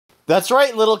That's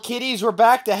right, little kitties, we're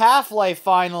back to Half-Life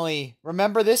finally.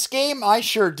 Remember this game? I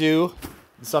sure do.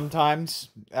 Sometimes.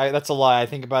 That's a lie, I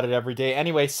think about it every day.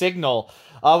 Anyway, Signal.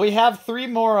 We have 3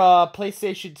 more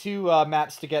PlayStation 2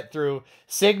 maps to get through.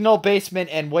 Signal, Basement,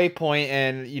 and Waypoint,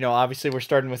 and, you know, obviously we're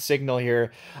starting with Signal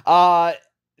here.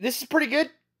 This is pretty good.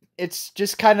 It's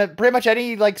just kind of, pretty much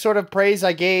any, like, sort of praise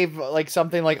I gave, like,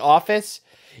 something like Office,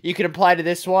 you can apply to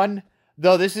this one.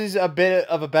 Though this is a bit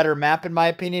of a better map in my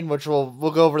opinion, which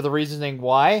we'll go over the reasoning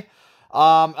why.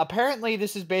 Apparently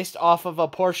this is based off of a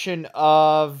portion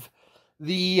of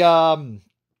the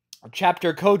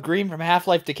chapter Code Green from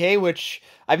Half-Life Decay, which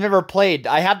I've never played.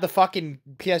 I have the fucking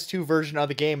PS2 version of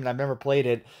the game and I've never played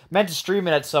it. Meant to stream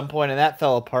it at some point and that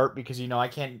fell apart because, you know, I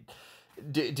can't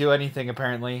do anything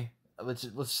apparently.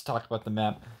 Let's talk about the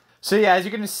map. So yeah, as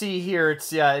you're gonna see here,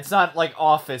 it's not like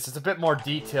Office. It's a bit more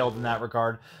detailed in that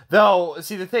regard. Though,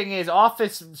 see, the thing is,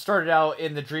 Office started out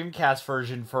in the Dreamcast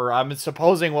version for, I'm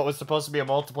supposing, what was supposed to be a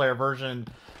multiplayer version,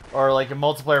 or like a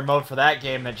multiplayer mode for that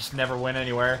game that just never went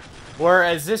anywhere.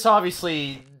 Whereas this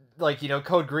obviously, like, you know,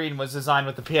 Code Green was designed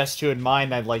with the PS2 in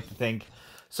mind, I'd like to think.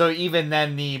 So even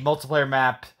then, the multiplayer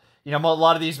map, you know, a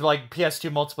lot of these, like,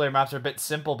 PS2 multiplayer maps are a bit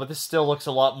simple, but this still looks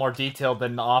a lot more detailed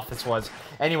than the Office was.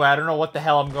 Anyway, I don't know what the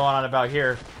hell I'm going on about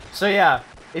here. So yeah,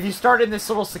 if you start in this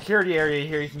little security area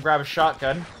here, you can grab a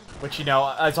shotgun, which, you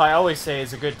know, as I always say,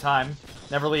 is a good time.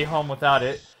 Never leave home without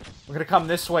it. We're gonna come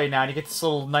this way now, and you get this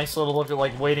little, nice little look at,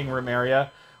 like, waiting room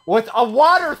area with a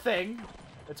water thing!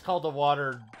 It's called a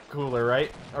water cooler,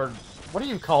 right? Or, what do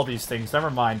you call these things?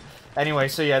 Never mind. Anyway,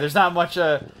 so yeah, there's not much,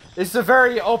 it's a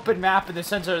very open map in the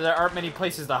sense that there aren't many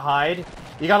places to hide.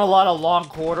 You got a lot of long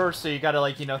corridors, so you gotta,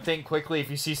 like, you know, think quickly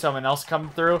if you see someone else come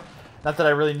through. Not that I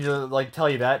really need to, like, tell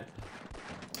you that.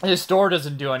 This door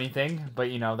doesn't do anything, but,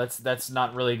 you know, that's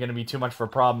not really gonna be too much of a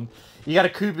problem. You got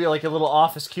a like a little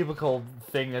office cubicle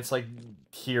thing that's, like,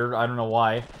 here, I don't know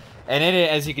why. And in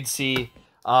it, as you can see,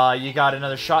 you got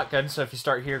another shotgun, so if you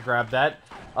start here, grab that.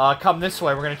 Come this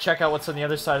way, we're gonna check out what's on the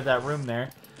other side of that room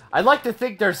there. I'd like to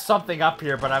think there's something up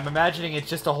here, but I'm imagining it's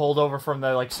just a holdover from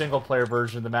the, like, single-player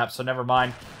version of the map, so never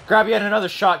mind. Grab yet another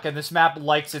shotgun. This map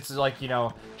likes its, like, you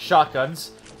know,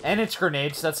 shotguns. And its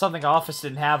grenades. That's something Office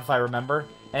didn't have, if I remember.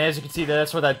 And as you can see,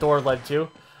 that's where that door led to.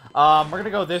 We're gonna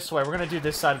go this way. We're gonna do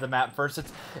this side of the map first.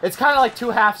 It's kind of like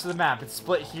 2 halves of the map. It's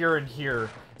split here and here.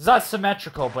 It's not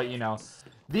symmetrical, but, you know.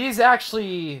 These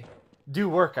actually do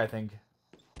work, I think.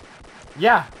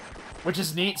 Yeah. Which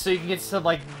is neat, so you can get some,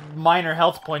 like, minor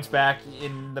health points back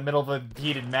in the middle of a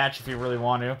heated match if you really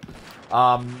want to.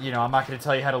 You know, I'm not going to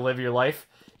tell you how to live your life.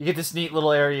 You get this neat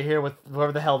little area here with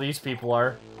whoever the hell these people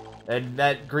are. And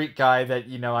that Greek guy that,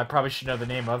 you know, I probably should know the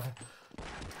name of.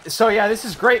 So yeah, this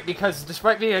is great because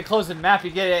despite being a closed-in map,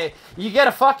 you get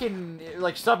a fucking,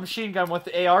 like, submachine gun with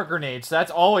AR grenades. So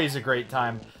that's always a great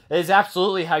time. It is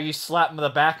absolutely how you slap the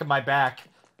back of my back.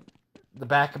 The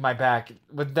back of my back.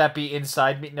 Would that be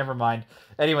inside me? Never mind.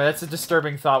 Anyway, that's a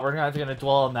disturbing thought. We're not going to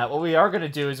dwell on that. What we are going to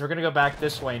do is we're going to go back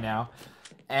this way now.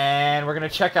 And we're going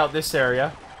to check out this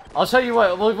area. I'll tell you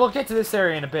what, we'll get to this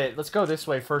area in a bit. Let's go this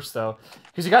way first, though.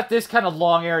 Because you got this kind of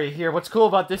long area here. What's cool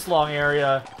about this long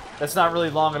area, that's not really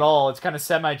long at all. It's kind of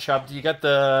semi-chubbed. You got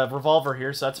the revolver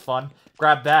here, so that's fun.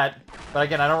 Grab that. But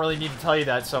again, I don't really need to tell you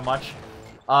that so much.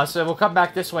 So we'll come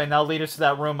back this way, and that'll lead us to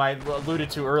that room I alluded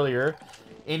to earlier.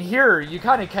 In here, you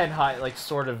kind of can hide, like,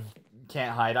 sort of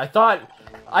can't hide. I thought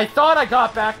I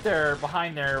got back there,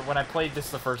 behind there, when I played this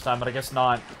the first time, but I guess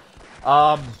not.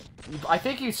 I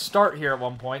think you start here at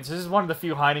one point, so this is one of the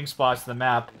few hiding spots in the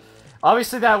map.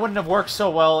 Obviously, that wouldn't have worked so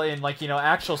well in, like, you know,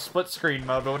 actual split-screen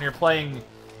mode, but when you're playing,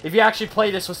 if you actually play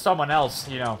this with someone else,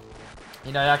 you know,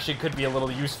 it actually could be a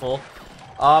little useful.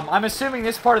 I'm assuming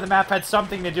this part of the map had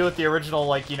something to do with the original,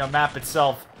 like, you know, map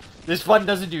itself. This one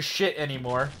doesn't do shit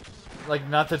anymore. Like,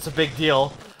 not that's a big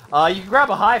deal. You can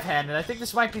grab a Hive Hand, and I think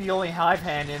this might be the only Hive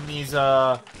Hand in these,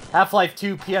 Half-Life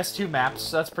 2 PS2 maps,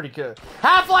 so that's pretty good.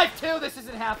 Half-Life 2! This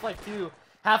isn't Half-Life 2.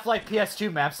 Half-Life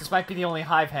PS2 maps. This might be the only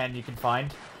Hive Hand you can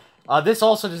find. This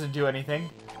also doesn't do anything.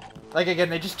 Like,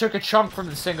 again, they just took a chunk from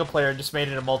the single player and just made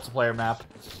it a multiplayer map.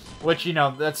 Which, you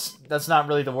know, that's not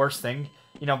really the worst thing.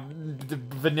 You know, the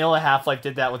vanilla Half-Life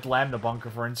did that with Lambda Bunker,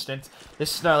 for instance.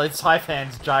 It's Hive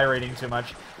Hand's gyrating too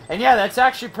much. And yeah, that's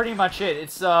actually pretty much it.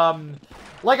 It's,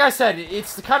 like I said,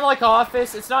 it's kind of like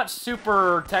Office. It's not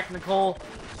super technical.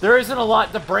 There isn't a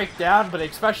lot to break down, but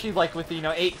especially, like, with, you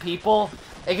know, 8 people,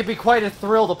 it could be quite a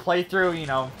thrill to play through, you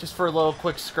know, just for a little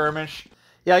quick skirmish.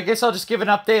 Yeah, I guess I'll just give an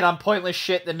update on pointless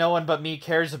shit that no one but me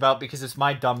cares about because it's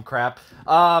my dumb crap.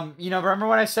 You know, remember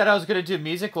when I said I was going to do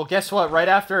music? Well, guess what? Right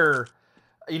after,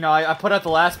 you know, I put out the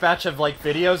last batch of, like,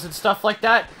 videos and stuff like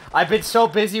that, I've been so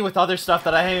busy with other stuff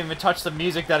that I haven't even touched the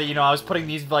music that, you know, I was putting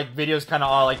these, like, videos kind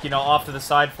of, like, you know, off to the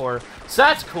side for. So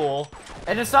that's cool.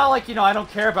 And it's not like, you know, I don't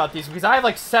care about these, because I have,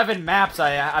 like, 7 maps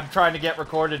I'm trying to get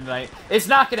recorded tonight. It's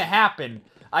not gonna happen.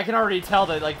 I can already tell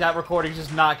that, like, that recording's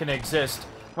just not gonna exist.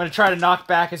 I'm gonna try to knock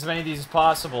back as many of these as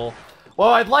possible. What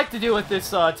I'd like to do with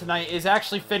this, tonight is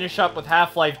actually finish up with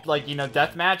Half-Life, like, you know,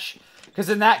 Deathmatch. Because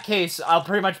in that case, I'll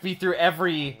pretty much be through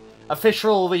every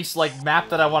official release, like, map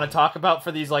that I want to talk about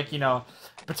for these, like, you know,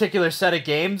 particular set of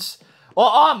games. Well,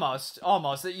 almost.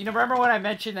 You know, remember when I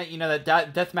mentioned that, you know,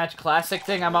 that Deathmatch Classic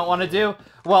thing I might want to do?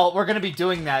 Well, we're going to be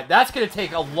doing that. That's going to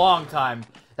take a long time.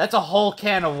 That's a whole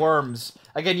can of worms.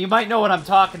 Again, you might know what I'm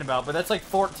talking about, but that's like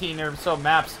 14 or so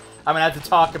maps I'm going to have to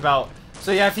talk about.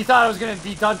 So yeah, if you thought I was going to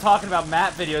be done talking about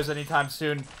map videos anytime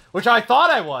soon, which I thought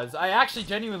I was, I actually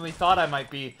genuinely thought I might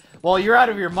be, well, you're out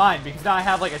of your mind, because now I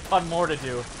have like a ton more to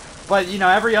do. But, you know,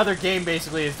 every other game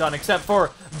basically is done, except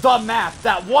for the map,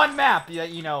 that one map that,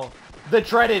 you know, the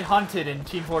dreaded Hunted in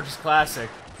Team Fortress Classic.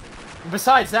 And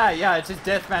besides that, yeah, it's just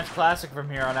Deathmatch Classic from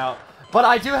here on out. But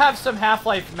I do have some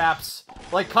Half-Life maps,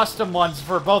 like custom ones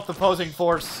for both Opposing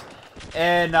Force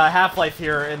and Half-Life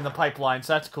here in the pipeline,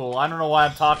 so that's cool. I don't know why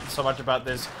I'm talking so much about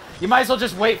this. You might as well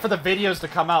just wait for the videos to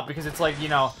come out, because it's like, you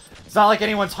know, it's not like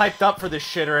anyone's hyped up for this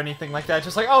shit or anything like that. It's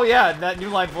just like, oh yeah, that New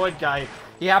Line Void guy,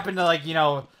 he happened to, like, you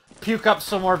know, puke up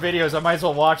some more videos. I might as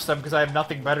well watch them, because I have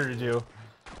nothing better to do.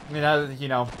 I mean, you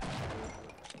know,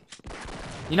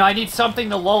 I need something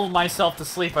to lull myself to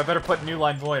sleep. I better put New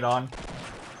Line Void on.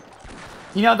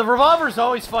 You know, the revolver's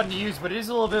always fun to use, but it is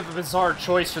a little bit of a bizarre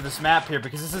choice for this map here,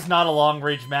 because this is not a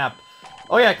long-range map.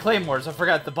 Oh yeah, Claymores. I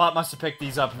forgot. The bot must have picked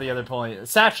these up at the other point.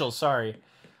 Satchels, sorry.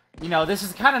 You know, this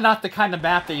is kind of not the kind of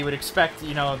map that you would expect,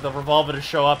 you know, the revolver to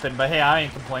show up in, but hey, I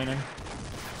ain't complaining.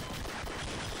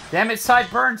 Damn it, side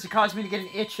burns. It caused me to get an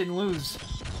itch and lose.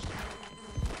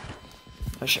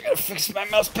 I gotta fix my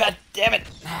mouse pad. Damn it.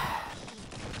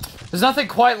 There's nothing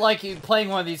quite like playing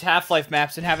one of these Half-Life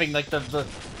maps and having, like, the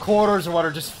corridors or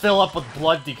whatever just fill up with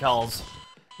blood decals.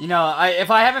 You know, if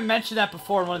I haven't mentioned that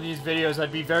before in one of these videos,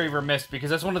 I'd be very remiss, because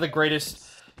that's one of the greatest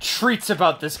treats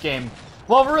about this game.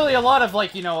 Well, really, a lot of,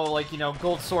 like, you know,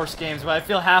 Gold Source games, but I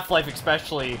feel Half-Life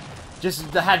especially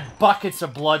just had buckets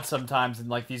of blood sometimes in,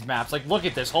 like, these maps. Like, look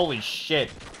at this. Holy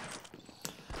shit.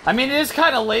 I mean, it is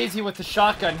kind of lazy with the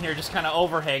shotgun here, just kind of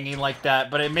overhanging like that,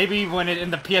 but it maybe when it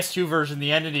in the PS2 version,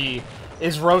 the entity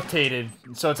is rotated,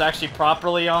 so it's actually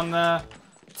properly on the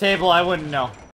table. I wouldn't know.